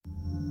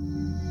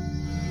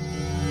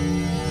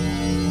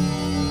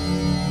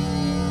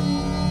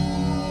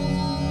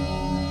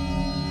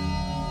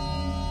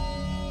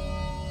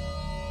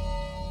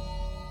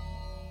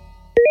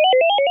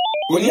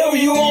Whatever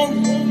you want.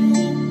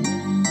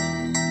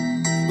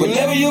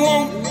 Whatever you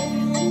want.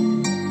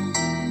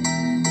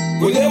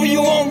 Whatever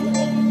you want.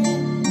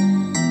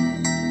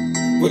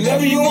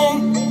 Whatever you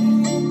want.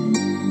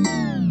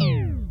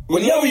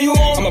 Whatever you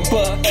want. I'm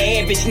above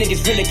average,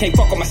 niggas really can't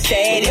fuck on my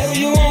status. Whatever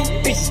you want.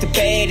 Bitches the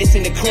baddest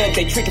in the club,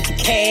 they trickin' for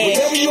cash.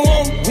 Whatever you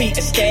want. We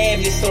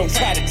established, so don't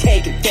try to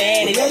take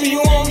advantage. Whatever you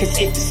want. Cause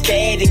if it's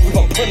static, we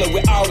gon' pull it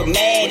with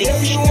automatic.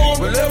 Whatever you want.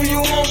 Whatever you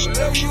want.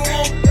 Whatever you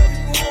want.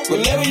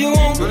 Whatever you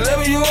want.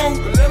 Whatever you want.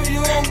 Whatever you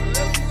want.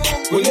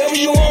 Whatever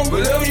you want.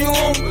 Whatever you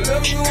want.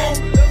 Whatever you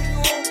want.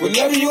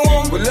 Whatever you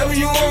want. Whatever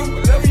you want.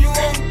 Whatever you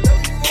want.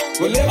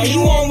 Whatever you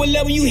want,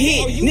 whatever you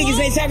hit. Niggas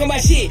ain't talking about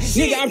shit.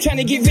 Nigga, I'm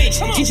trying to get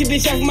rich. Get your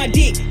bitch off of my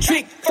dick.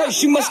 Trick.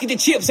 First, you must get the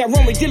chips. I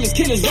run with dealers,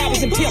 killers,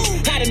 robbers, and pimps.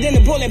 Hotter than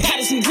the boiling pot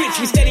of some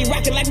grits. We steady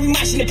rocking like we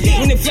moshing the pit.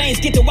 When the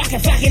flames get the walking,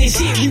 flocking and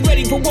shit. We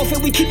ready for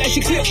warfare, we keep that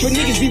shit clip. When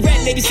niggas be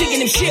ratting, they be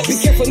sinking them ships. Be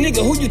careful,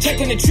 nigga, who you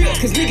take on the trip.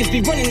 Cause niggas be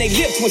running their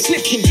lips. When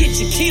slip can get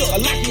you killed. A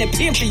lock in the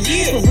pen for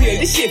years. For real,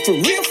 this shit for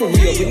real, for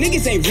real. But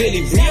niggas ain't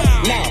really real.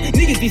 Nah,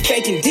 niggas be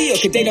faking deal.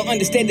 Cause they don't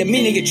understand the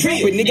meaning of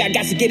trick. But nigga, I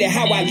got to get it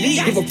how I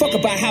live. Give a fuck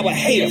about how a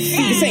hater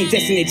feel. This ain't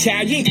Destiny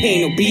Child, you ain't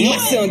paying no bill. My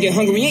son get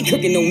hungry, ain't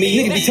cooking no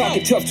meal. Niggas be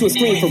talking tough to a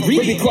screen for real.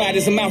 But be quiet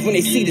as a mouth when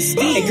they see the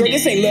steel. Hey girl,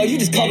 this ain't love, you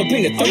just call up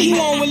in the third. You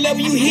on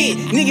whatever you hit.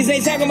 Niggas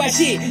ain't talking about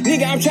shit.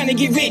 Nigga, I'm trying to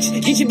get rich.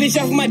 Get your bitch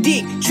off of my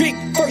dick. Trick.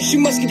 First, you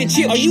must get the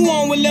chip. Are you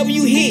on whatever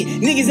you hit?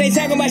 Niggas ain't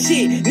talking about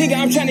shit. Nigga,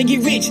 I'm trying to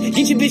get rich.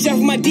 Get your bitch off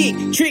of my dick.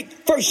 Trick.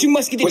 First, you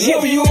must get the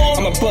chip. Whatever you want.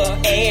 I'm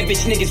above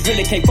average. Niggas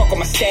really can't fuck on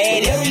my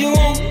status. Whatever you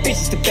want.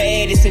 Bitches the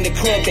baddest in the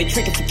club, they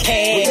trickin' for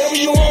cash. Whatever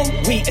you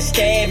want. We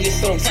established,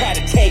 so don't try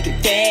to take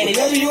advantage.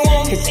 Whatever you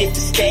want. Cause if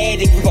it's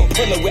static, we gon'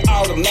 pull it with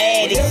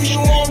automatic. Whatever you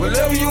want.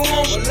 Whatever you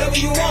want. Whatever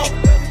you want.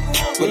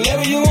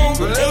 Whatever you want.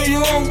 Whatever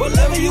you want.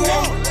 Whatever you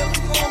want.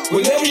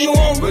 Whatever you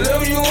want.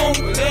 Whatever you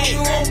want. Whatever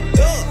you want.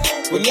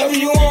 Whatever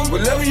you want.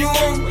 Whatever you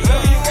want.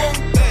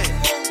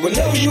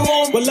 Whatever you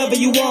want. Whatever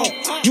you want.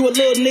 You a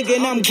little nigga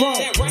and I'm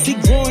grown. See,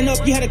 growing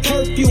up you had a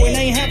curfew and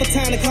I ain't have a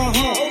time to come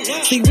home.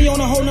 See, we on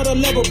a whole nother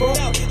level, bro.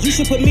 You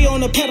should put me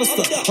on a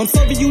pedestal. I'm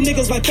serving you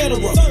niggas like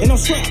federal. And I'm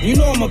strapped, you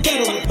know I'm a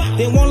veteran.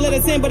 They won't let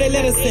us in, but they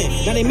let us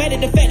in. Now they mad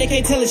at the fact they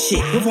can't tell us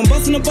shit. We're from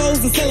busting the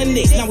bowls and selling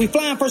nicks. Now we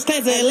flying first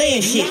class to LA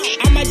and shit.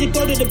 I might just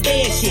go to the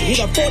Bay and shit. Hit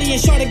a 40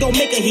 and short and go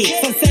make a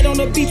hit. Sunset on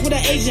the beach with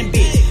an Asian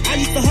bitch. I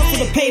used to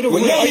hustle to pay the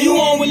rent. Whatever you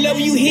on, whatever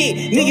you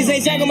hit. Niggas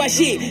ain't talking about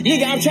shit.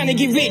 Nigga, I'm trying to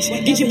get rich.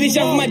 Get your bitch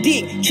off of my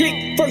dick.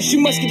 Trick. First, you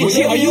must get the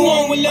chip. Are you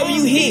on whatever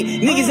you hit?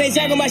 Niggas ain't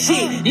talking about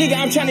shit. Nigga,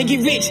 I'm trying to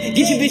get rich.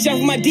 Get your bitch off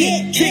of my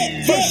dick. Trick.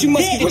 First, you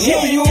must get the chip.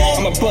 Whatever you want.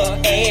 I'm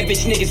above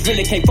average. Niggas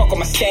really can't fuck on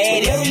my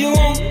status. Whatever you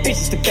want.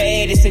 Bitches the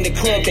baddest in the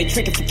club, they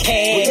trickin' for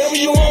cash. Whatever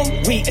you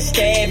want. We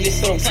established,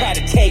 so don't try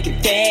to take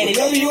advantage.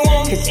 Whatever you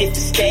want. Cause if it's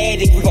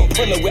static, we gon'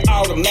 pull it with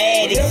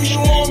automatic. Whatever you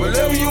want.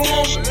 Whatever you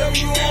want. Whatever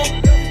you want.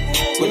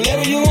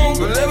 Whatever you want.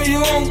 Whatever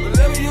you want.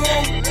 Whatever you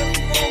want.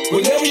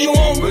 Whatever you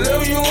want.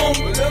 Whatever you want.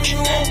 Whatever you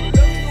want.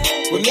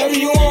 Whatever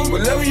you want,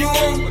 whatever you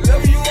want,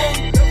 whatever you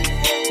want, whatever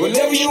you want,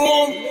 whatever you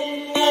want,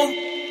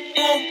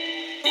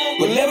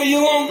 whatever you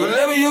want,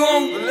 whatever you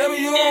want,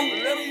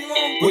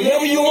 whatever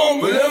you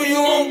want, whatever you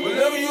want,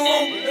 whatever you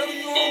want, whatever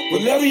you want,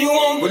 whatever you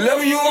want,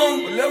 whatever you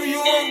want, whatever you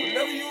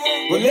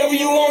want, whatever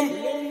you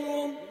want.